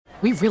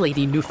we really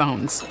need new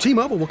phones.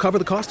 T-Mobile will cover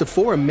the cost of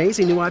 4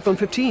 amazing new iPhone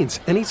 15s,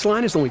 and each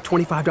line is only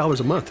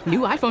 $25 a month. New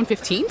iPhone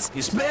 15s?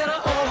 It's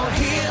better over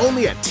here.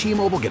 Only at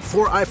T-Mobile, get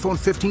 4 iPhone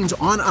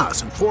 15s on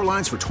us and 4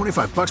 lines for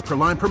 $25 per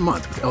line per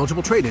month with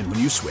eligible trade-in when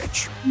you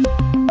switch.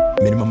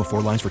 Minimum of 4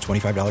 lines for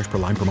 $25 per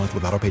line per month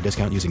with autopay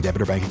discount using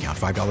debit or bank account.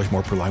 $5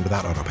 more per line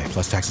without autopay,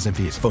 plus taxes and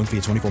fees. Phone fee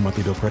at 24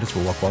 monthly bill credits for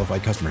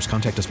well-qualified customers.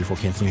 Contact us before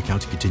canceling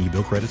account to continue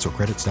bill credits or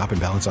credit stop and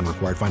balance on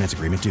required finance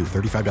agreement due.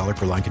 $35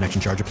 per line connection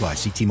charge applies.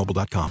 See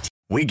T-Mobile.com.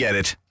 We get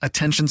it.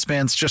 Attention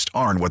spans just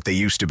aren't what they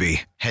used to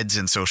be. Heads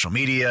in social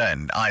media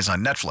and eyes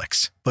on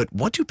Netflix. But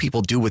what do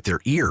people do with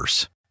their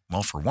ears?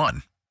 Well, for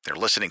one, they're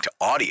listening to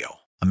audio.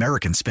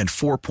 Americans spend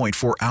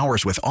 4.4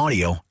 hours with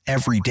audio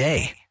every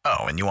day.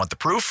 Oh, and you want the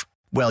proof?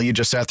 Well, you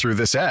just sat through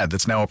this ad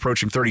that's now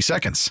approaching 30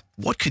 seconds.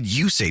 What could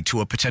you say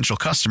to a potential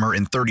customer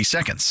in 30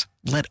 seconds?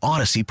 Let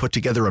Odyssey put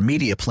together a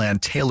media plan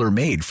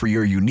tailor-made for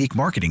your unique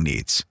marketing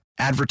needs.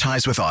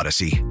 Advertise with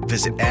Odyssey.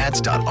 Visit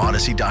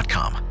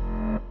ads.odyssey.com.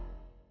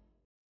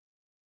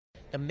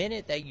 The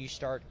minute that you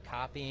start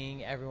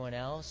copying everyone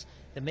else,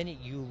 the minute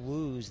you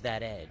lose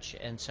that edge.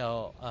 And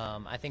so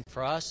I think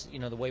for us,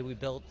 the way we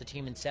built the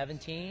team in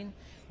 2017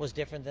 was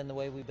different than the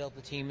way we built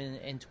the team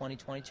in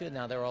 2022.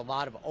 Now, there are a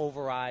lot of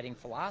overriding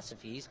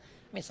philosophies.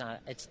 I mean,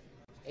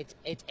 it's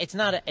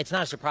not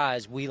a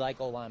surprise we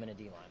like O-lineman and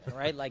D-lineman,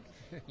 right? Like,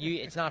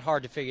 it's not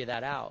hard to figure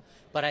that out.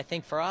 But I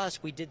think for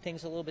us, we did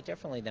things a little bit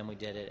differently than we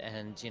did it.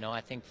 And, I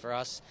think for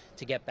us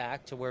to get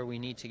back to where we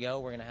need to go,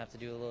 we're going to have to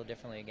do it a little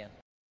differently again.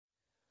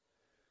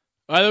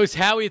 All right, that was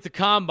Howie at the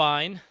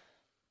Combine.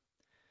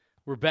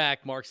 We're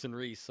back, Marks and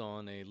Reese,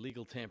 on a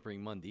legal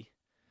tampering Monday.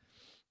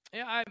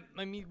 Yeah,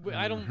 I mean,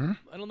 I don't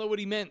know what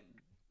he meant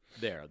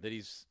there.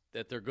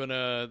 That they're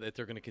gonna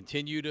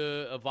continue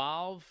to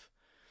evolve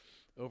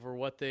over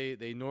what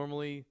they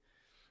normally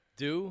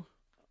do.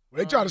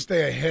 Well, they try to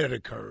stay ahead of the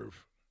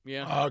curve.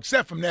 Yeah.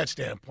 Except from that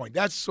standpoint,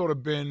 that's sort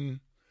of been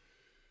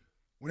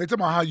when they talk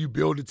about how you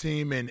build a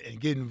team and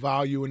getting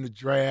value in the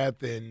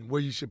draft and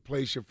where you should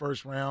place your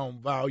first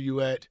round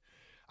value at.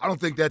 I don't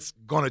think that's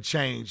going to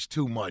change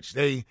too much.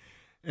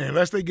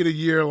 Unless they get a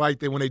year like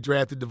when they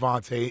drafted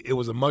Devontae, it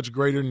was a much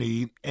greater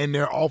need, and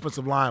their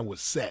offensive line was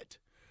set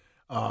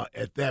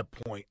at that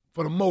point.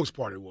 For the most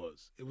part, it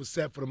was. It was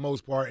set for the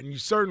most part, and you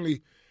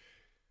certainly,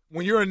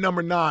 when you're a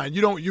number 9, you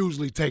don't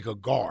usually take a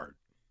guard,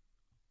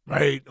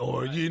 right?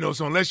 Or,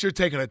 so unless you're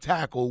taking a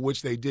tackle,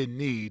 which they didn't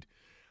need,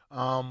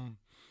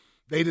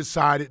 they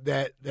decided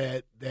that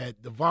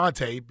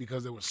Devontae,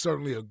 because there was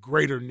certainly a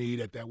greater need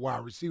at that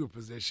wide receiver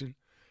position,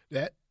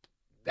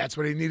 that's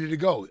where they needed to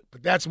go.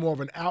 But that's more of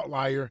an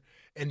outlier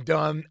and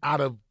done out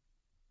of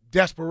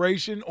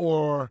desperation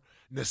or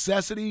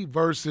necessity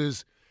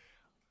versus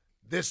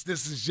this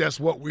is just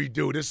what we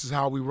do. This is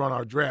how we run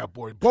our draft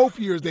board. Both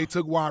years they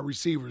took wide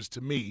receivers,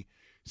 to me,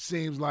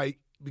 seems like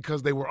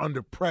because they were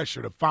under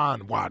pressure to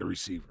find wide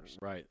receivers.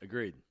 Right,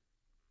 agreed.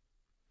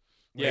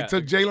 They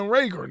took Jalen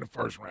Reagor in the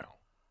first round.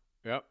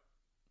 Yep.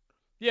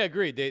 Yeah,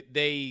 agreed.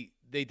 They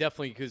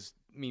definitely, because,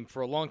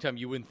 for a long time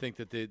you wouldn't think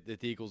that the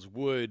Eagles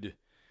would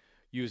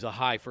use a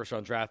high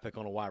first-round draft pick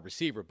on a wide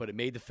receiver, but it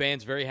made the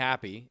fans very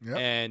happy,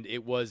 and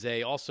it was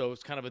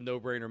it's kind of a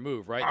no-brainer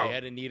move, right? They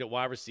had a need at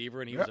wide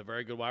receiver, and he was a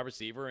very good wide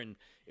receiver, and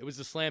it was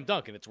a slam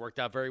dunk, and it's worked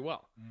out very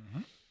well.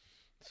 Mm-hmm.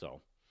 So,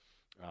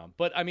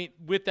 but,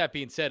 with that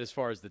being said, as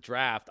far as the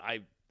draft, I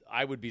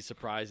would be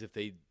surprised if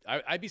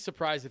I'd be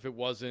surprised if it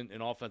wasn't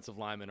an offensive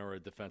lineman or a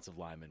defensive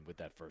lineman with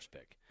that first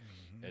pick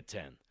at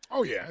 10.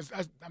 Oh, yeah.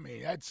 That's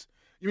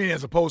 – you mean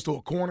as opposed to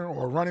a corner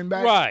or a running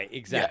back? Right,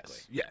 exactly.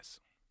 Yes.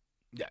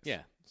 Yeah.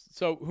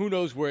 So who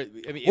knows where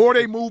 – or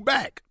they move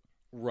back.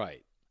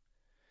 Right.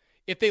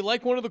 If they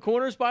like one of the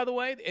corners, by the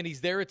way, and he's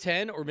there at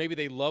 10, or maybe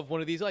they love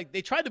one of these, like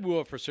they tried to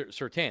move up for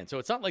Surtain. So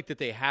it's not like that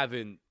they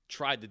haven't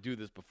tried to do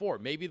this before.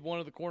 Maybe one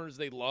of the corners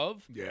they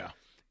love. Yeah.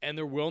 And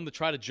they're willing to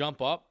try to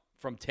jump up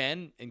from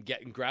 10 and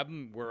grab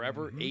him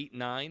wherever, 8,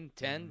 9,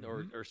 10,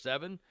 or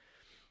 7.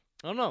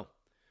 I don't know.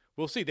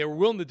 We'll see. They were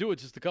willing to do it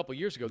just a couple of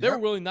years ago. They were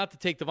willing not to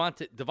take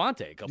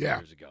Devontae a couple of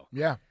years ago.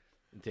 Yeah.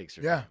 And take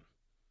Surtain. Yeah.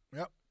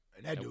 Yep.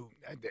 And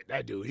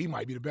that dude, he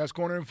might be the best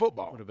corner in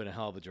football. Would have been a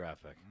hell of a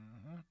draft pick.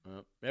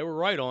 They were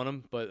right on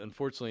him, but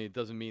unfortunately it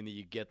doesn't mean that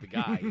you get the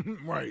guy,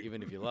 right?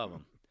 Even if you love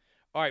him.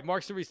 All right,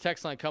 Mark Series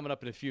text line coming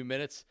up in a few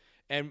minutes.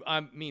 And,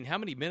 how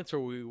many minutes are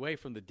we away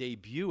from the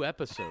debut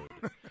episode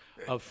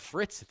of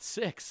Fritz at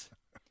 6?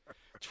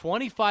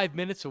 25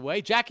 minutes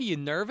away. Jackie, you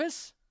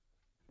nervous?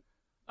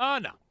 Oh,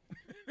 no.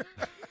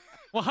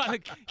 Well,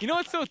 you know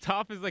what's so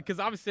tough is, because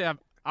obviously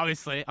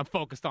I'm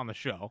focused on the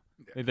show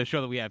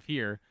that we have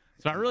here.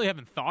 So I really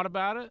haven't thought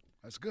about it.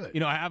 That's good.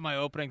 I have my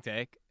opening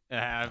take. I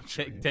have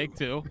take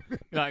 2.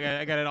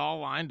 I got it all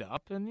lined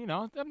up, and we're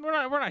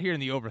not here in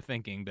the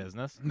overthinking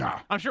business. No,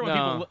 I'm sure when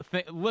people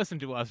listen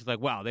to us, it's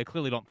like, wow, they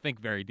clearly don't think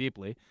very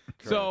deeply.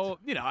 Correct. So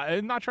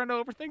I'm not trying to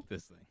overthink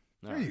this thing.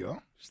 There you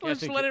go.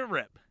 Just let it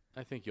rip.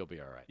 I think you'll be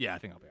all right. Yeah, I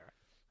think I'll be all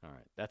right. All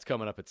right, that's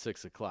coming up at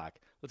 6 o'clock.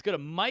 Let's go to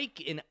Mike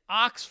in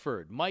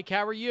Oxford. Mike,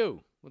 how are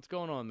you? What's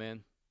going on,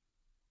 man?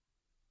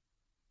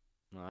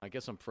 I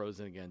guess I'm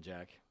frozen again,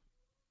 Jack.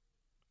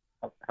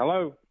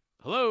 Hello.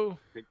 Hello.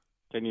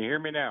 Can you hear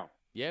me now?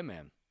 Yeah,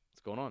 man.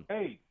 What's going on?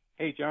 Hey,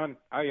 John.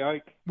 Hi,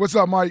 Ike. What's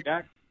up, Mike?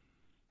 Jack.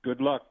 Good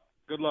luck,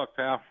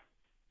 pal.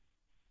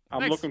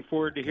 I'm Thanks. looking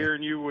forward to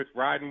hearing you with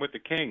riding with the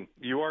king.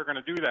 You are going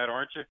to do that,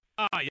 aren't you?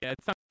 Oh, yeah.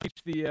 It's time to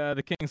teach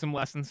the king some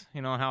lessons,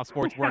 on how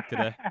sports work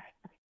today.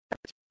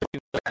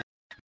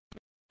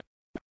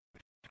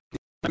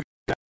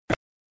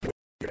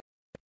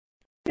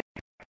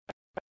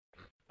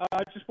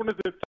 I just wanted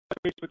to touch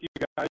base with you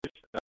guys.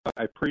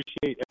 I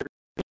appreciate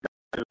everything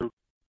you do.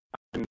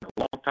 I'm a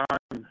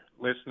long-time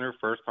listener,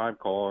 first-time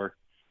caller.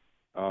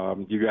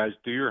 You guys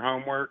do your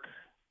homework.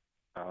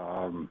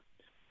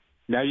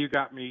 Now you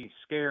got me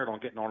scared on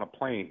getting on a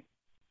plane.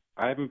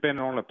 I haven't been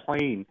on a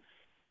plane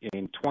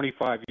in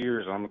 25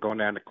 years. I'm going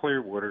down to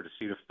Clearwater to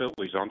see the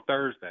Phillies on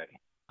Thursday.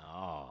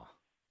 Oh.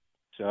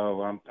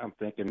 So I'm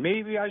thinking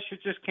maybe I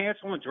should just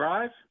cancel and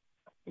drive.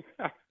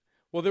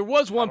 Well, there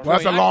was one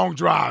point. That's a long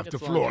drive to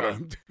That's a long Florida.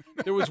 drive.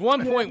 There was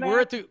one point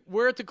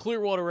we're at the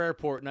Clearwater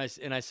Airport, and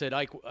I said,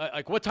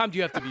 Ike, what time do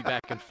you have to be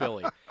back in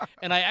Philly?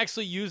 And I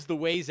actually used the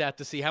Waze app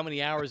to see how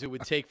many hours it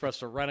would take for us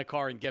to rent a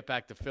car and get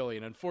back to Philly.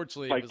 And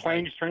unfortunately, Like it was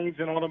planes, trains,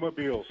 and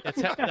automobiles.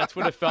 That's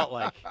what it felt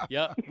like.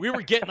 Yep, we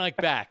were getting Ike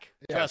back.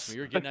 Trust me,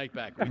 we were getting Ike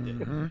back. We did.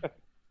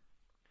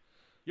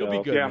 You'll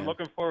be good. Yeah, man. I'm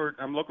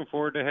looking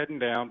forward to heading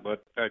down.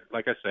 But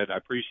like I said, I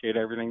appreciate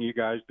everything you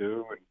guys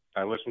do, and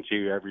I listen to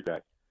you every day.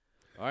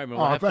 All right, man.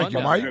 We'll have thank fun you,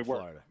 down Mike. there in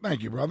Florida.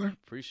 Thank you, brother.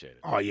 Appreciate it.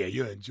 Oh, yeah,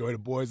 you enjoy the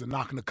boys are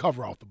knocking the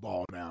cover off the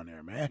ball down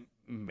there, man.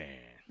 Man.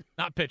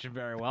 Not pitching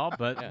very well,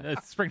 but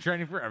it's spring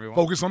training for everyone.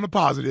 Focus on the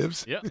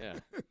positives. Yep. Yeah.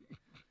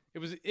 It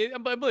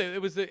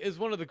was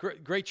one of the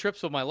great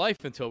trips of my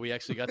life until we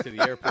actually got to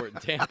the airport in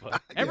Tampa.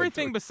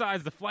 Everything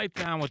besides the flight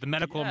down with the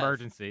medical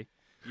emergency.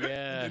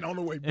 Yeah. And on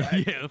the way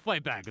back. Yeah, the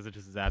flight back is just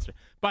a disaster.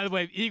 By the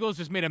way, Eagles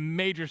just made a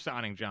major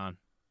signing, John.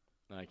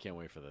 I can't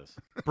wait for this.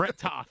 Brett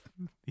Toth,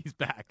 he's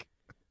back.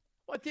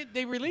 What did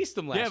they released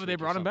him last week? Yeah, but they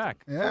brought him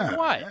back. Yeah. For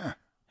what? Yeah.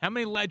 How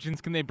many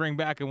legends can they bring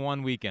back in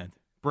one weekend?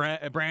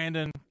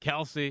 Brandon,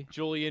 Kelsey,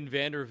 Julian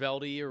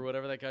Vandervelde or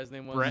whatever that guy's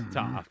name was. Brett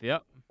Toth.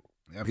 Yep.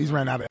 Yeah, he's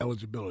ran out of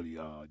eligibility,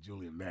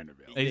 Julian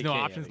Vanderbilt. There's no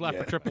options left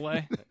for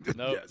AAA?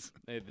 Nope. Yes.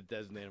 They had to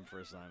designate him for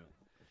assignment.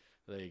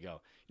 There you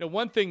go.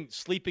 One thing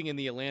sleeping in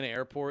the Atlanta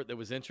airport that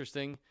was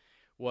interesting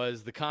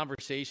was the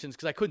conversations,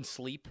 because I couldn't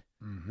sleep.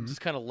 I'm just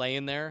kind of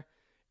laying there.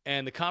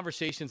 And the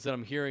conversations that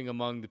I'm hearing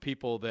among the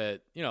people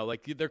that,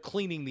 they're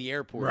cleaning the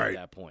airport at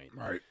that point.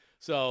 Right.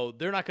 So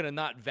they're not going to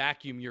not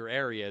vacuum your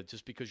area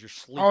just because you're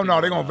sleeping. Oh,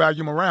 no, they're going to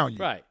vacuum around you.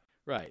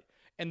 Right.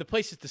 And the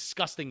place is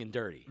disgusting and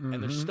dirty,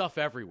 and there's stuff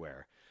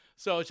everywhere.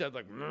 So it's just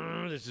like,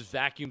 there's just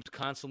vacuums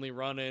constantly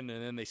running,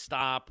 and then they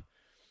stop,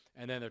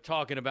 and then they're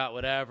talking about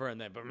whatever,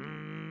 and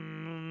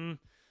then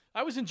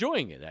I was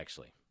enjoying it,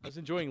 actually. I was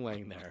enjoying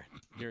laying there.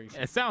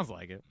 It sounds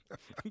like it.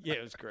 Yeah,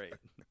 it was great.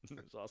 It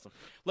was awesome.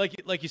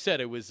 Like you said,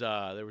 it was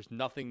there was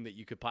nothing that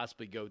you could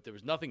possibly go. There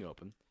was nothing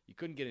open. You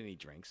couldn't get any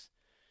drinks.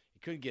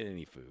 You couldn't get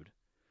any food.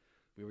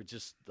 We were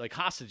just like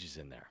hostages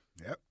in there.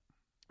 Yep.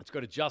 Let's go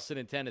to Justin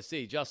in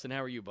Tennessee. Justin,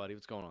 how are you, buddy?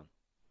 What's going on?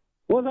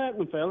 What's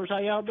happening, fellas? How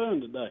y'all doing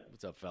today?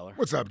 What's up, fella?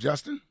 What's up,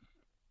 Justin?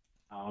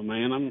 Oh,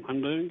 man,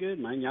 I'm doing good,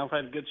 man. Y'all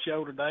had a good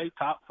show today.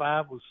 Top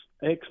 5 was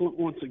excellent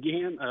once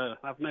again.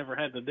 I've never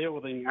had to deal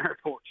with any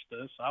airport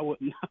stuff, so I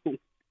wouldn't know.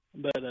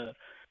 But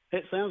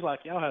it sounds like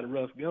y'all had a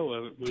rough go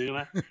of it,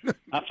 man.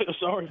 I feel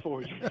sorry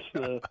for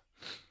you.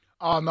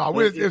 Oh, no.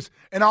 It's,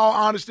 in all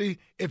honesty,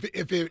 if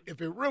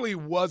it really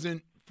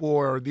wasn't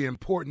for the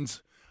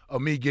importance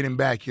of me getting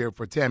back here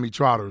for Tammy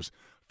Trotter's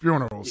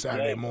funeral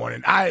Saturday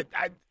morning, I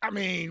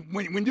mean,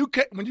 when you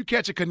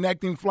catch a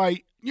connecting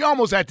flight, you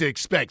almost have to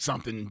expect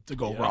something to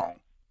go wrong.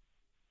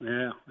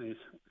 Yeah.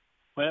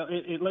 Well,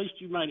 at least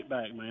you made it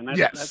back, man.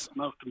 That's the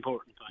most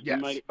important thing. Yes.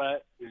 You made it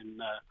back,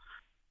 and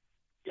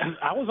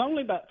I was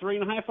only about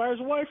 3.5 hours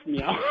away from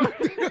y'all.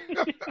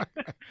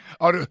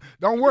 Oh,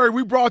 don't worry.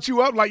 We brought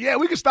you up like,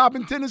 we can stop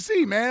in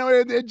Tennessee,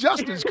 man, at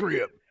Justin's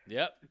crib.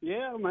 Yep.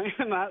 Yeah, man.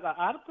 I'd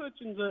have put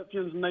you up if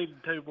you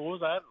needed to,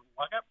 boys. I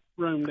got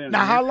room down Now,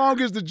 there. how long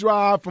is the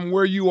drive from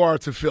where you are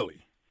to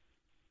Philly?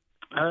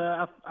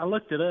 I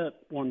looked it up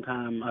one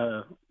time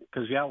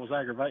because y'all was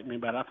aggravating me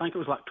about it. I think it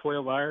was like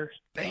 12 hours.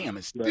 Damn,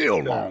 it's still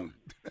long.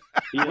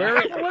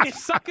 Yeah.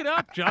 Let's suck it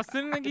up,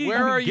 Justin.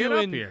 Where are you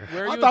up in here?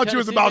 I thought you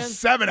was about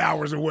 7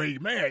 hours away.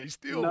 Man, you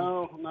still.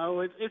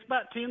 No, it's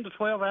about 10 to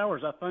 12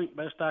 hours, I think,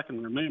 best I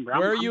can remember.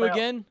 Where are I'm you about,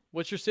 again?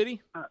 What's your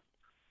city?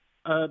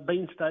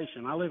 Bean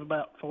Station. I live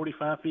about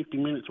 45, 50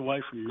 minutes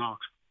away from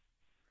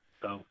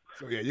Knoxville.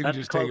 So, you can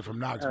just take it from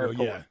Knoxville,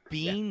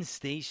 Bean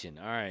Station.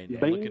 All right. I'm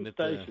Bean looking at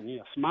Station,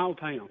 small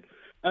town.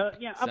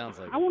 Sounds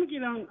like I want to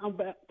get on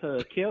back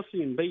to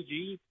Kelsey and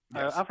BG.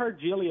 Yes. I've heard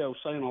Giglio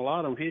saying a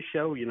lot on his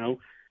show,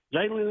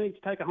 Jalen needs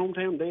to take a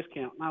hometown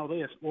discount and all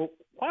this. Well,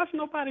 why is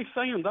nobody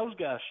saying those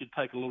guys should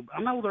take a little –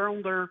 I know they're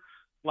on their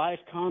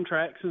last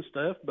contracts and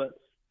stuff, but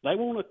they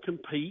want to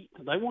compete.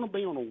 They want to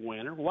be on a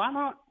winner. Why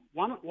not?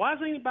 Why is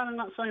anybody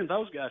not saying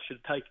those guys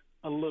should take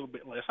a little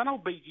bit less. I know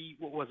BG,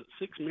 what was it,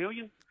 $6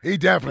 million? He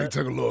definitely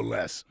took a little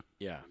less.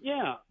 Yeah.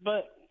 Yeah,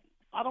 but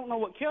I don't know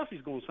what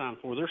Kelsey's going to sign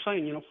for. They're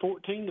saying,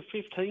 14 to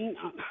 15.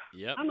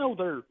 Yep. I know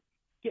they're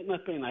getting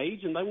up in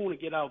age and they want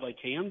to get all they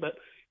can, but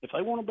if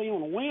they want to be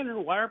on a winner,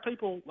 why are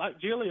people like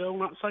Giglio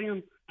not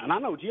saying? And I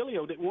know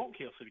Giglio didn't want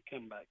Kelsey to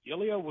come back.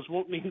 Giglio was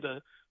wanting him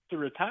to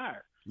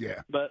retire.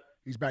 Yeah, but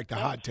he's back to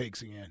hot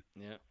takes again.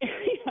 Yeah,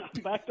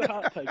 back to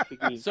hot takes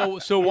again.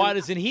 So why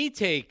doesn't he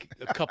take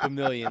a couple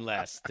million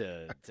less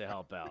to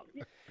help out?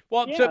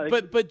 Well, Yeah,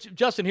 but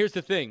Justin, here's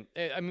the thing.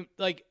 I mean,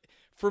 like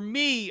for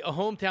me, a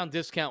hometown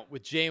discount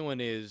with Jalen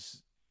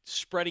is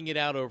spreading it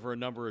out over a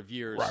number of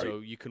years, Right. so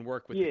you can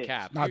work with the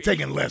cap. Not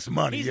taking less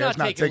money. He's Yeah, it's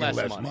not taking less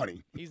less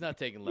money. He's not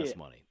taking less Yeah.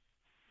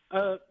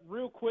 money.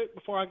 Real quick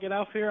before I get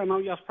off here, I know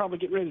y'all's probably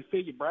getting ready to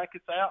fill your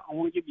brackets out. I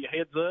want to give you a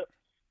heads up.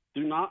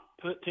 Do not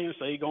put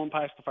Tennessee going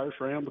past the first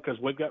round because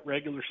we've got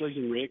regular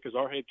season Rick as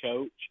our head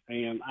coach,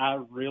 and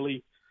I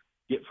really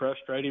get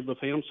frustrated with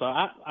him. So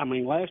I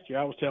mean, last year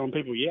I was telling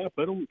people, yeah,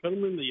 put them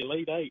in the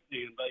Elite Eight,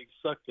 and they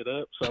sucked it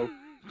up. So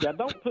yeah,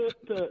 don't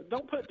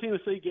put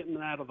Tennessee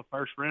getting out of the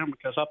first round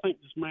because I think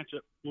this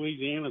matchup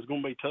Louisiana is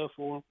going to be tough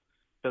for them.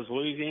 Because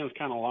Louisiana's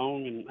kind of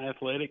long and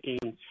athletic,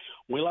 and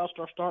we lost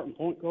our starting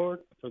point guard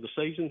for the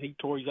season. He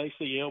tore his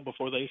ACL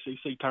before the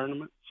ACC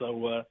tournament.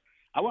 So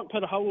I wouldn't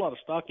put a whole lot of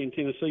stock in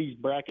Tennessee's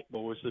bracket,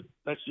 boys.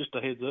 That's just a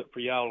heads up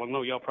for y'all. I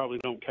know y'all probably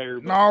don't care.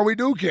 But No, we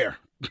do care.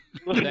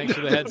 Thanks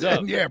for the heads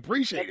up. Yeah,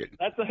 appreciate it.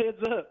 That's a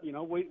heads up.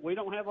 We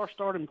don't have our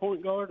starting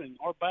point guard, and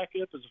our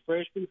backup is a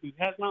freshman who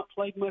has not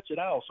played much at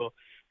all. So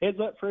heads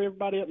up for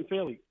everybody up in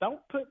Philly. Don't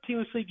put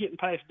Tennessee getting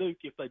past Duke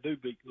if they do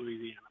beat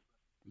Louisiana.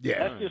 Yeah.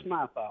 That's just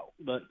my thought.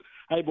 But,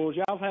 hey, boys,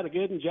 y'all have had a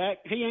good one. Jack,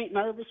 he ain't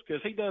nervous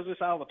because he does this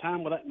all the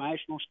time with that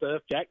national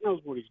stuff. Jack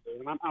knows what he's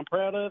doing. I'm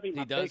proud of him.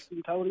 He I texted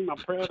him, told him I'm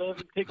proud of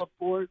him, tickled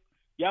for it.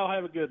 Y'all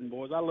have a good one,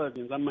 boys. I love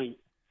you. I mean it.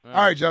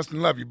 All right, Justin,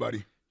 love you,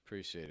 buddy.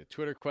 Appreciate it.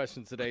 Twitter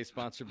questions today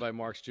sponsored by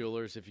Mark's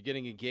Jewelers. If you're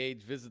getting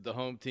engaged, visit the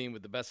home team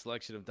with the best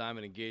selection of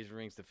diamond engagement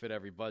rings to fit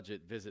every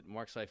budget. Visit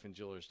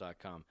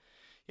marks-jewelers.com.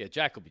 Yeah,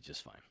 Jack will be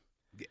just fine.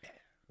 Yeah.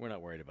 We're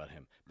not worried about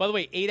him. By the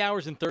way, 8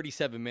 hours and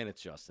 37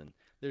 minutes, Justin.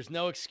 There's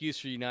no excuse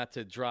for you not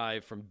to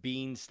drive from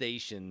Bean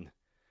Station,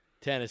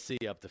 Tennessee,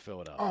 up to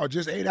Philadelphia. Oh,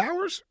 just 8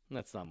 hours?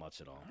 That's not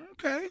much at all.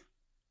 Okay.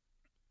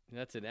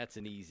 That's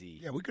an easy.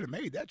 Yeah, we could have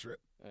made that trip.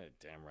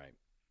 Damn right.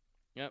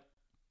 Yep.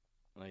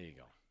 There you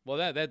go.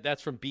 Well,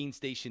 that's from Bean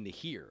Station to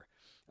here.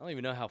 I don't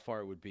even know how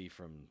far it would be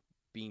from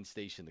Bean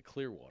Station to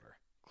Clearwater.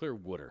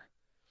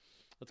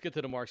 Let's get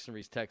to the Marks and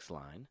Reese text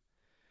line,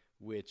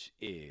 which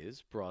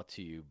is brought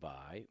to you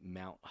by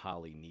Mount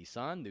Holly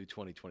Nissan. New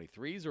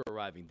 2023s are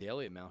arriving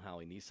daily at Mount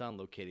Holly Nissan,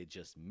 located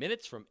just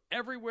minutes from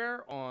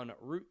everywhere on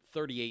Route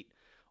 38.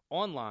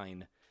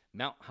 Online,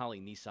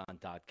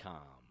 mounthollynissan.com.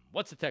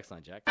 What's the text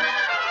line, Jack?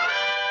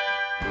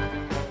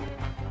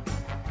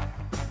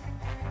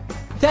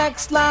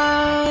 Text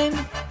line.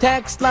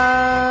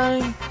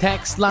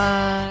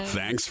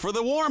 Thanks for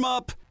the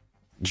warm-up.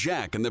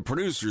 Jack in the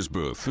producer's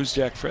booth. Who's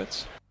Jack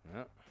Fritz?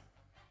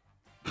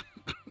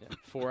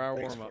 4-hour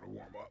warm-up.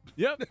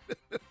 Yep.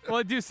 Well,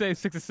 I do say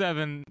 6 to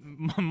 7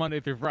 Monday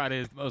through Friday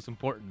is the most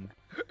important,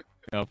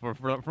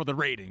 for the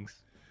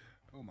ratings.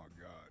 Oh my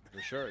God.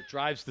 For sure, it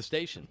drives the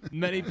station.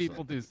 Many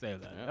people do say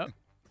that. Yep. All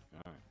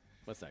right.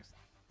 What's next?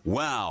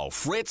 Wow,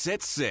 Fritz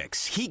at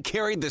 6. He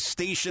carried the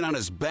station on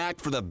his back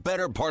for the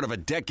better part of a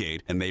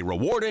decade, and they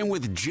reward him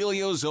with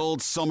Giglio's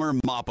old summer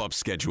mop-up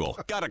schedule.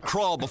 Gotta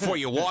crawl before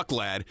you walk,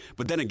 lad.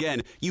 But then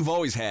again, you've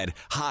always had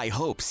high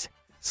hopes.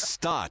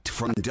 Stott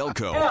from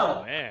Delco.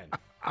 Oh, man.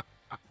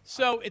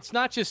 So it's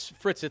not just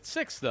Fritz at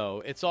 6,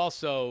 though. It's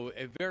also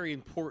a very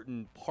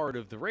important part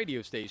of the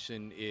radio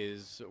station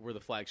is we're the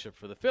flagship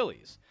for the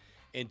Phillies.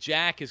 And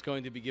Jack is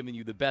going to be giving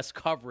you the best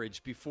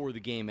coverage before the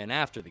game and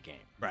after the game.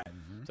 Right.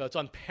 Mm-hmm. So it's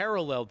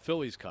unparalleled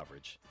Phillies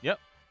coverage. Yep.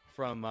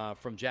 From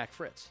Jack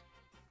Fritz.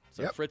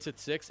 So Yep. Fritz at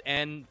 6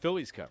 and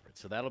Phillies coverage.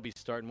 So that'll be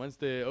starting. When's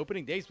the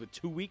opening days? With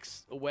 2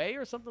 weeks away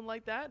or something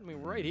like that? I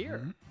mean, we're right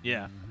here.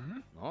 Yeah.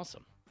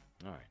 Awesome.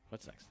 All right.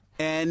 What's next?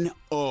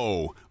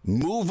 N-O.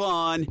 Move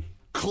on.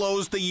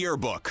 Close the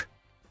yearbook.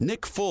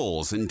 Nick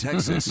Foles in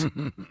Texas.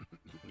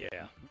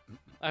 Yeah.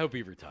 I hope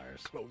he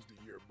retires. Close the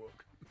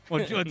yearbook.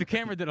 Well,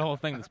 DeCamera did a whole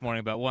thing this morning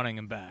about wanting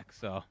him back,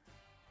 so. Of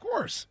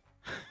course.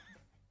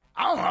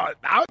 I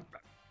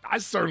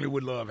certainly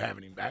would love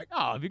having him back.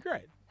 Oh, it'd be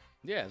great.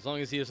 Yeah, as long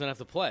as he doesn't have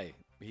to play,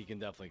 he can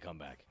definitely come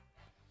back.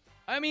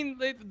 I mean,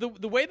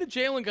 the way that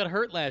Jalen got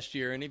hurt last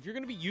year, and if you're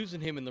going to be using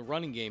him in the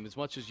running game as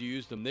much as you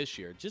used him this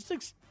year,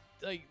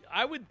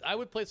 I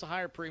would place a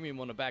higher premium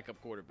on a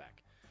backup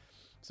quarterback.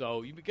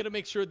 So you got to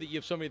make sure that you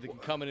have somebody that can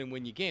come in and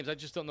win you games. I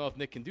just don't know if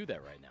Nick can do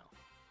that right now.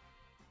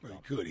 Well,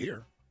 he could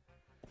here.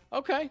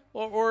 Okay,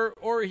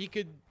 or he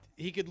could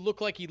look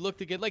like he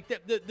looked again, like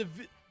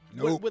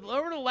Nope.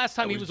 Over the last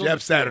time That he was was Jeff on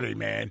the Saturday,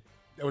 man.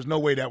 There was no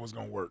way that was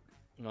going to work.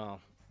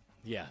 Well,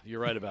 yeah, you're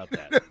right about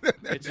that.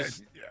 It's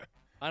just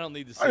I don't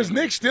need to see. Is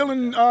Nick still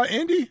in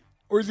Indy,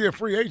 or is he a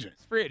free agent?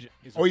 He's a free agent.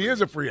 He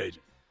is a free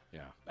agent.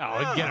 Yeah. Oh,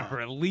 I'd get him for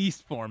at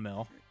least $4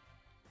 million.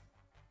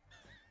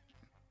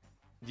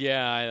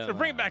 Yeah, I don't So know.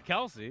 bring back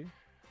Kelsey.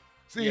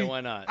 See, Yeah,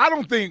 why not? I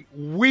don't think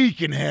we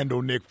can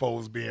handle Nick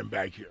Foles being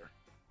back here.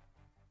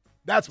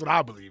 That's what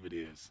I believe it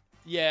is.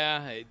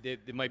 Yeah,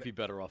 it might be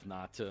better off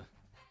not to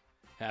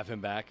have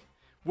him back.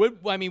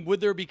 Would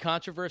there be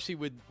controversy?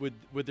 Would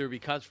there be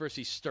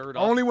controversy stirred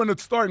up? Only when the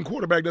starting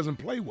quarterback doesn't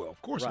play well.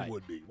 Of course Right. it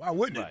would be. Why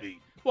wouldn't Right. it be?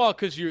 Well,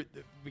 because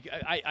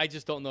I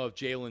just don't know if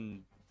Jalen,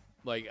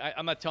 like,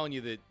 I'm not telling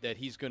you that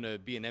he's going to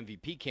be an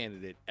MVP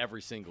candidate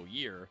every single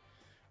year,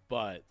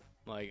 but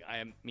like,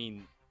 I'm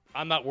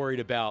not worried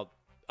about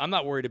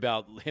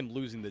him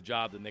losing the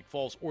job to Nick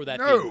Foles or that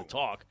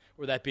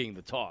being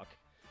the talk.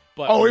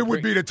 But it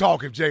would be the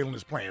talk if Jalen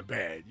is playing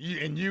bad.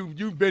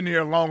 You've been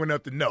here long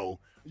enough to know.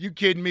 You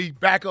kidding me?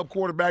 Backup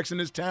quarterbacks in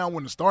this town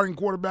when the starting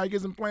quarterback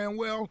isn't playing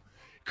well?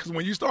 Because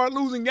when you start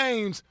losing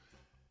games,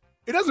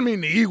 it doesn't mean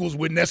the Eagles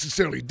would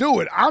necessarily do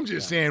it. I'm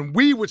just saying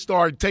we would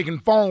start taking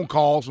phone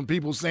calls from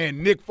people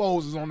saying Nick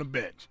Foles is on the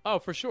bench. Oh,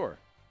 for sure.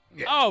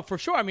 Yeah. Oh, for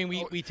sure. I mean,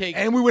 we take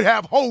and we would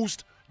have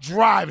hosts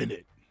driving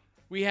it.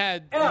 We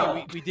had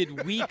we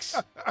did weeks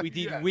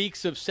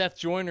weeks of Seth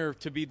Joyner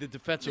to be the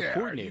defensive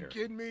coordinator. Are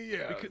you kidding me?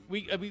 Yeah.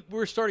 We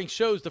were starting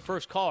shows. The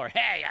first caller,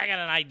 hey, I got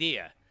an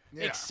idea.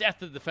 Yeah. Make Seth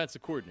the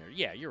defensive coordinator.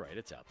 Yeah, you're right.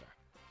 It's out there.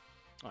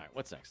 All right,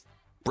 what's next?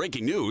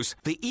 Breaking news,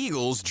 the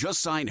Eagles just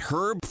signed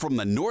Herb from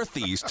the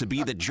Northeast to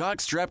be the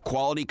jockstrap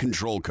quality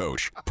control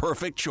coach.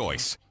 Perfect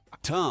choice.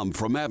 Tom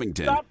from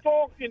Abington. Stop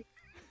talking.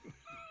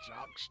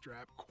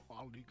 Jockstrap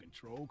quality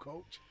control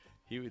coach?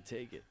 He would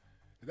take it.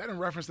 Is that in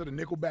reference to the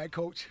Nickelback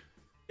coach?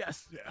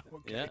 Yes. Yeah,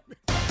 okay.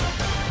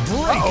 Yeah.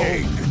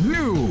 Breaking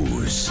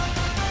news.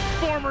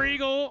 Former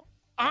Eagle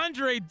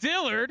Andre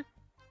Dillard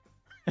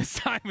has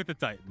signed with the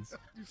Titans.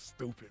 You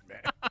stupid,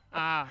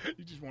 man.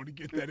 You just wanted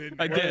to get that in.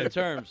 I there. did. In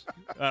terms.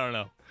 I don't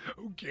know.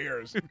 Who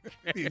cares?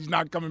 He's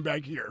not coming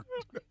back here.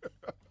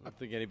 I don't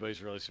think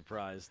anybody's really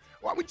surprised.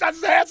 Well, we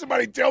just had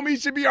somebody tell me he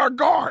should be our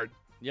guard.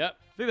 Yep.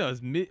 I think that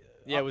was me.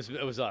 Yeah, it was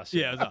us.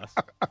 Yeah, it was us.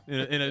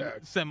 In a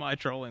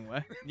semi-trolling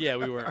way. Yeah,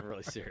 we weren't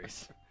really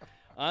serious.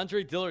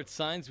 Andre Dillard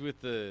signs with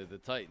the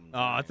Titans.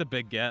 Oh, that's a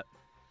big get.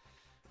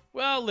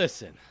 Well,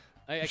 listen.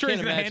 I'm sure can't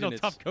he's going to imagine handle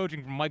it's- tough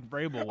coaching from Mike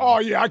Vrabel. Oh,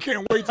 yeah, I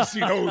can't wait to see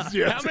those.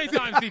 Yeah. How many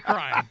times is he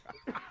crying?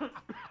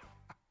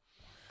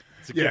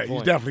 It's a Yeah, good he's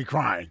point. definitely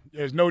crying.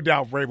 There's no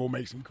doubt Vrabel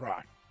makes him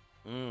cry.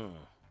 All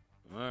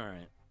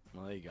right.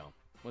 Well, there you go.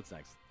 What's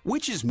next?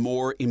 Which is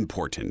more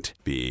important,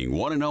 being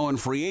 1-0 in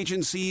free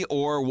agency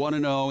or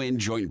 1-0 in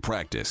joint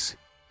practice?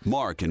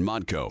 Mark and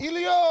Modco.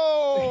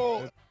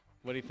 Elio!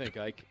 What do you think,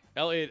 Ike?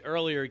 Elliott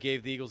earlier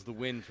gave the Eagles the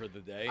win for the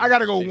day. I got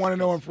to go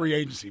 1-0 in free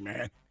agency,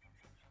 man.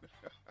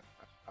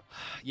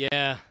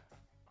 Yeah,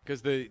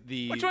 because the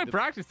joint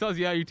practice tells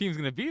you how your team's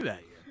going to be that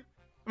year.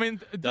 I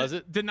mean, Does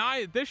it? Deny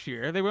it this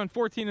year. They went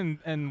 14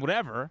 and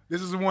whatever.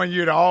 This is the 1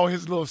 year that all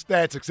his little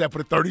stats, except for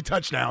the 30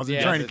 touchdowns in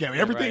Yeah, training that- camp,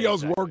 yeah, everything right,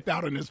 else exactly. worked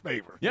out in his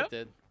favor. Yep.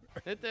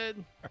 It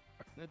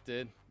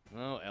did.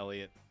 Oh,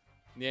 Elliott.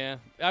 Yeah,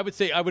 I would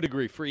say I would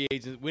agree.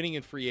 Winning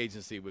in free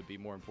agency would be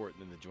more important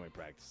than the joint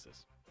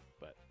practices.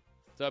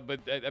 But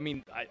I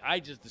mean, I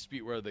just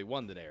dispute whether they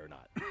won today or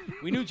not.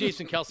 We knew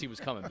Jason Kelsey was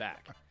coming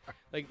back.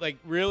 Like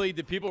really,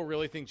 did people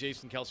really think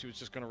Jason Kelsey was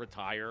just going to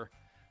retire?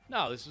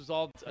 No, this was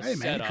all a Hey, man,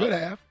 setup. he could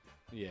have.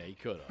 Yeah, he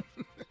could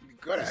have. He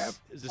could have.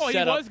 It's a Well, he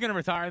setup. was going to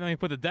retire, then he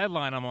put the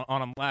deadline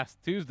on him last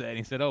Tuesday, and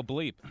he said, "Oh,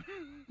 bleep."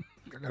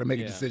 I got to make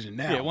Yeah. a decision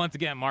now. Yeah, once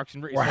again, Mark's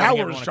and Or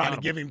Howard's trying to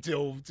give him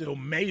till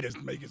May to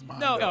make his mind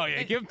No, up. Oh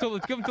yeah, give him till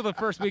the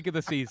first week of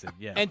the season.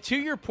 Yeah. And to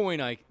your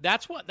point, Ike,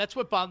 that's what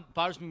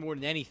bothers me more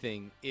than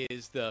anything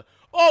is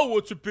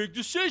it's a big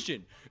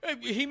decision.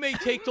 He may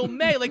take till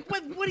May. Like,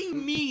 what do you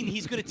mean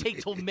he's going to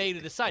take till May to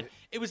decide?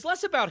 It was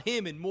less about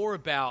him and more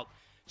about,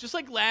 just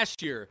like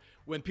last year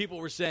when people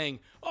were saying,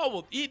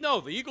 the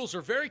Eagles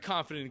are very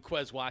confident in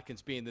Quez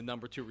Watkins being the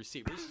number 2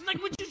 receiver. It's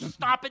like, would you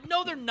stop it?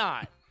 No, they're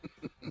not.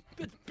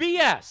 It's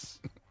BS.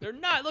 They're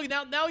not. Look,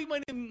 now he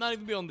might not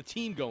even be on the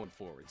team going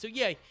forward. So,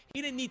 yeah,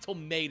 he didn't need till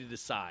May to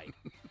decide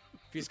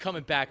if he's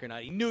coming back or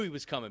not. He knew he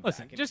was coming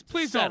Listen, back. just It's a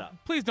please setup.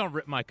 don't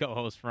rip my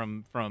co-host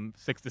from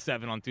 6 to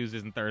 7 on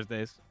Tuesdays and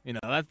Thursdays. You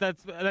know,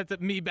 that's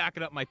me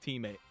backing up my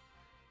teammate.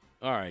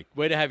 All right.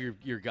 Way to have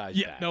your guys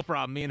Yeah, back. no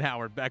problem. Me and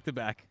Howard back to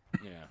back.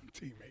 Yeah.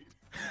 Teammate.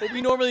 But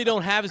we normally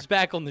don't have his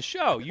back on the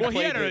show. You Well,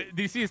 played did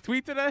you see his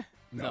tweet today?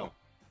 No.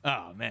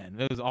 Oh man,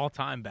 it was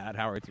all-time bad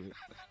Howard tweet.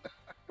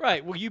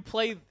 Right. Well, you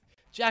played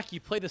a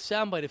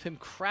soundbite of him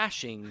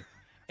crashing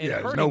and Yeah,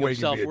 there's hurting no way he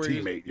himself. can be a where he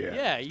was- teammate, yeah.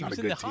 Yeah, He's he not was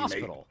a in the good teammate.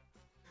 hospital.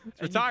 It's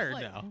And you retired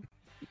play. now.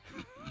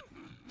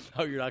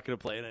 Oh, you're not going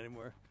to play it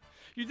anymore.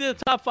 You did a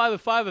top 5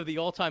 of 5 of the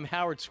all-time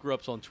Howard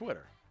screw-ups on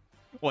Twitter.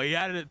 Well, he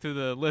added it to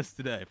the list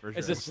today for sure.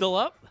 Is it still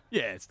up?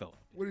 Yeah, it's still up.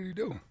 What did he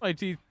do?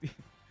 Like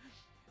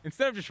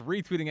instead of just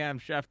retweeting Adam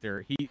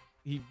Schefter,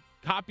 he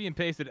copy and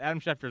pasted Adam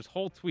Schefter's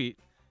whole tweet,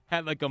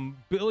 had like a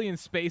billion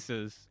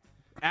spaces,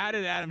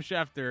 added Adam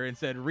Schefter and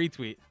said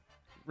retweet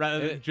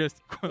rather than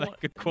just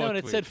like a quote No, and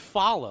it tweet. said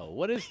follow.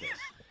 What is this?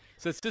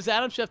 So it says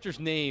Adam Schefter's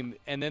name,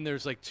 and then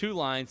there's like 2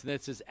 lines, and then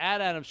it says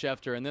add Adam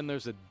Schefter, and then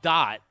there's a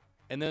dot,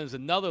 and then there's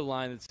another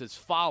line that says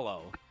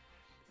follow.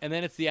 and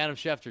then it's the Adam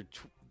Schefter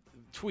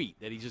tweet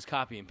that he just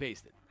copy and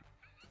pasted.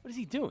 What is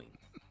he doing?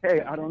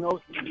 Hey, I don't know.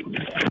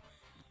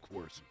 Of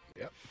course.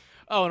 Yep.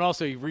 Oh, and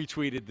also he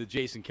retweeted the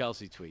Jason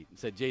Kelsey tweet and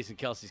said Jason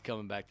Kelsey's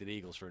coming back to the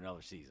Eagles for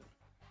another season.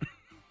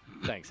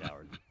 Thanks,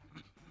 Howard.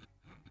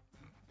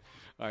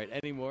 All right,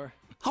 any more?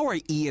 How are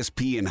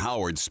ESP and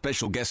Howard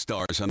special guest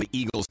stars on the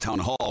Eagles Town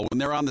Hall when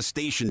they're on the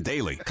station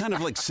daily? Kind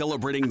of like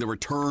celebrating the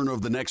return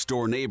of the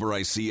next-door neighbor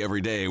I see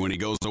every day when he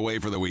goes away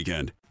for the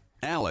weekend.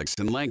 Alex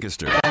in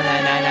Lancaster.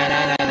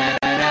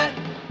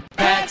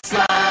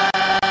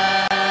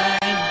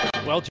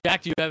 Well,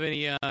 Jack, do you have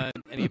any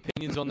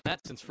opinions on that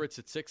since Fritz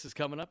at 6 is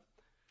coming up?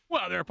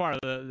 Well, they're a part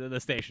of the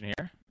station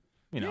here.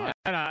 You know,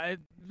 and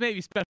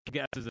maybe special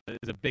guest is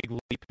a big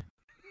leap.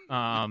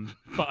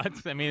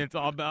 But, I mean, it's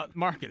all about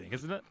marketing,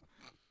 isn't it?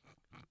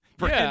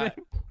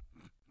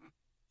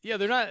 Yeah,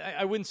 they're not.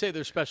 I wouldn't say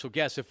they're special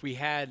guests. If we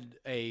had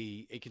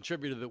a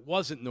contributor that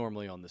wasn't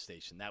normally on the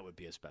station, that would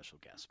be a special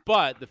guest.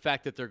 But the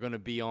fact that they're going to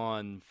be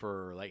on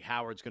for, like,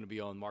 Howard's going to be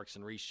on Marks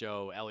and Reese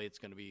show, Elliot's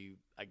going to be,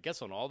 I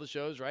guess, on all the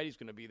shows, right? He's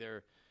going to be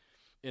there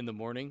in the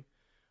morning.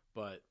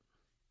 But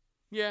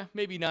yeah,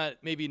 maybe not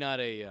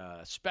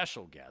a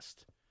special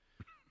guest,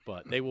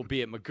 but they will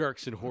be at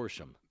McGurk's in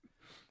Horsham.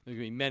 There's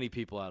going to be many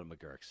people out of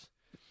McGurk's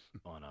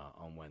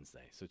on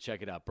Wednesday. So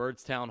check it out.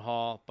 Byrdstown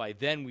Hall. By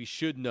then we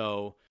should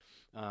know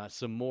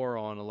some more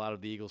on a lot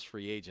of the Eagles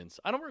free agents.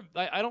 I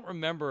don't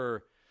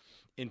remember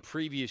in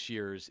previous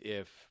years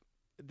if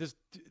this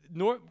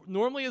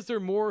normally is there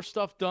more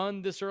stuff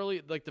done this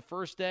early, like the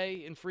first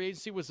day in free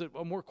agency. Was it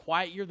a more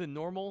quiet year than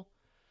normal?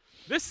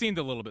 This seemed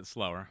a little bit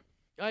slower.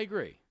 I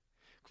agree.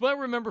 What I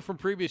remember from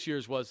previous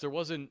years was there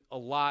wasn't a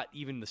lot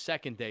even the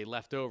second day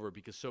left over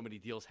because so many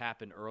deals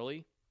happened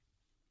early.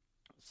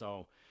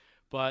 So,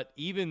 but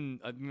even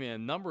a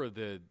number of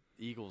the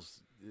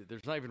Eagles,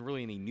 there's not even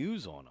really any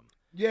news on them.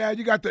 Yeah,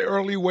 you got the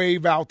early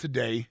wave out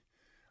today.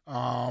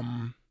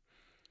 Tomorrow,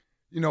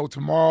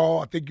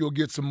 I think you'll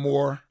get some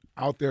more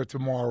out there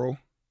tomorrow.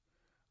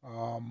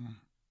 And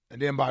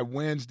then by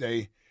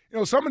Wednesday,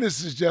 some of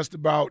this is just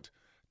about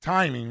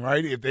timing,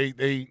 right? If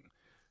they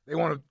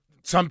want to,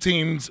 some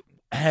teams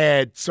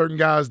had certain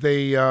guys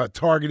they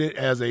targeted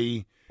as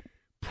a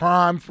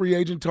prime free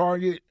agent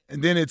target,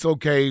 and then it's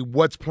okay,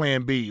 what's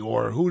plan B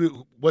or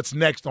what's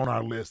next on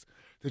our list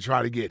to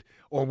try to get?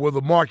 Or will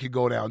the market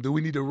go down? Do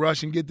we need to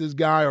rush and get this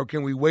guy, or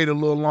can we wait a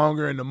little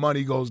longer and the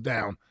money goes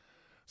down?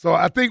 So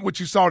I think what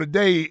you saw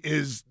today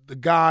is the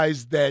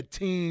guys that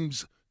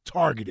teams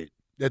targeted,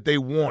 that they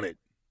wanted,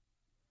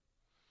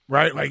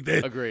 right? Like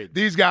that. Agreed.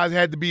 These guys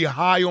had to be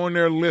high on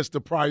their list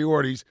of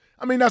priorities.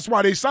 I mean, that's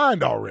why they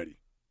signed already.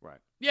 Right.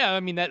 Yeah, I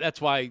mean,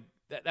 that's why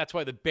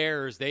the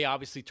Bears, they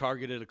obviously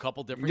targeted a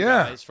couple different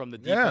guys, from the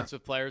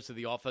defensive players to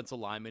the offensive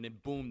linemen,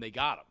 and boom, they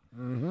got them.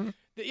 Mm-hmm.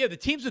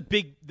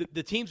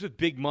 The teams with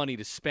big money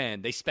to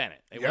spend, they spent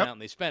it. They went out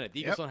and they spent it.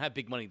 The Eagles don't have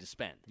big money to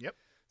spend. Yep.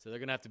 So they're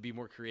going to have to be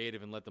more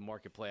creative and let the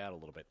market play out a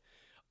little bit.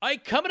 All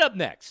right, coming up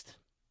next,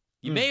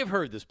 you may have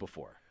heard this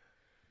before.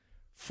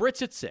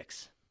 Fritz at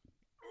 6.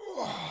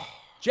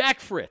 Jack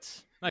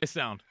Fritz. Nice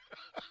sound.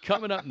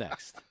 Coming up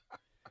next.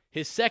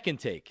 His second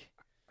take.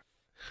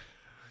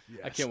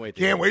 Yes. I can't wait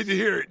to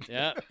hear it.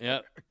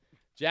 Yeah.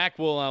 Jack,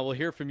 we'll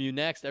hear from you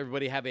next.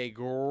 Everybody have a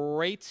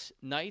great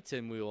night,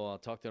 and we will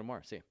talk to you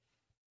tomorrow. See you.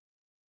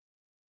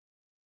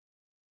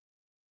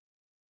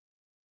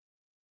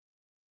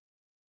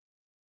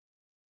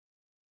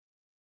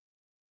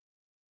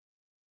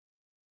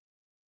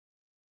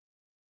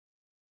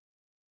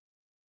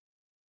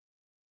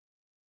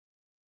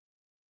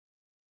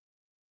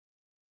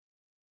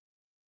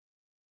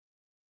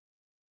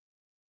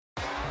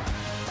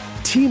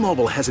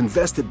 T-Mobile has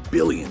invested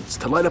billions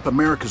to light up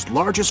America's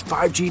largest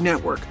 5G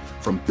network,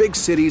 from big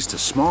cities to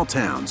small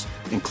towns,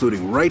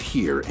 including right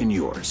here in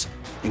yours.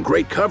 And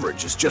great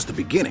coverage is just the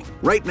beginning.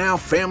 Right now,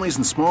 families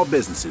and small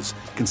businesses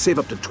can save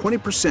up to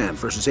 20%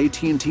 versus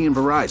AT&T and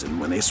Verizon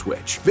when they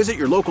switch. Visit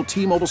your local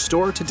T-Mobile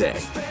store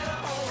today.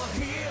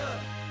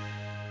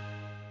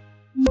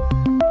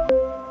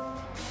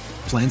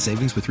 Plan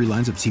savings with 3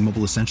 lines of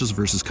T-Mobile Essentials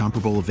versus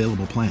comparable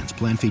available plans.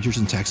 Plan features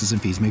and taxes and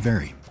fees may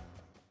vary.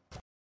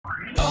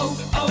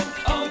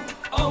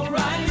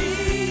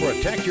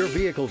 Protect your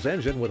vehicle's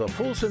engine with a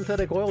full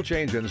synthetic oil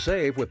change and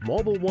save with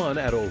Mobil 1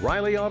 at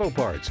O'Reilly Auto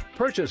Parts.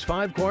 Purchase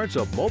 5 quarts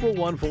of Mobil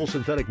 1 full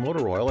synthetic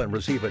motor oil and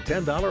receive a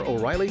 $10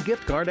 O'Reilly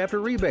gift card after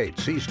rebate.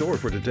 See store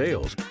for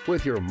details.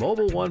 With your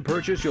Mobil 1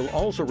 purchase, you'll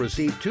also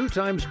receive 2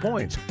 times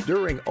points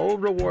during O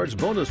Rewards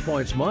Bonus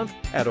Points Month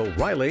at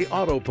O'Reilly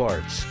Auto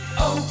Parts.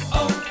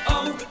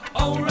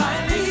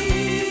 O'Reilly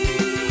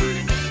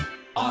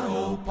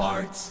Auto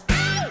Parts.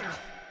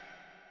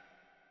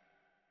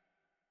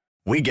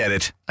 We get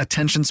it.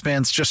 Attention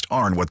spans just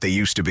aren't what they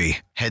used to be.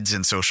 Heads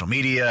in social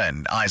media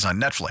and eyes on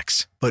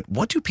Netflix. But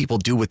what do people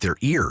do with their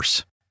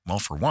ears? Well,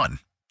 for one,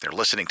 they're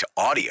listening to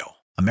audio.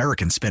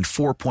 Americans spend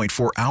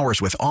 4.4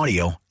 hours with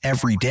audio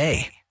every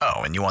day. Oh,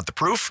 and you want the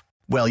proof?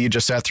 Well, you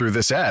just sat through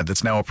this ad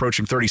that's now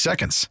approaching 30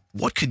 seconds.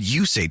 What could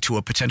you say to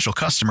a potential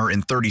customer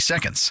in 30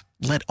 seconds?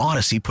 Let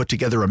Odyssey put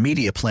together a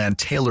media plan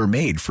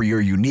tailor-made for your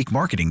unique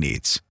marketing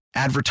needs.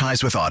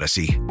 Advertise with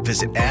Odyssey.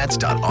 Visit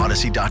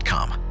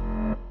ads.odyssey.com.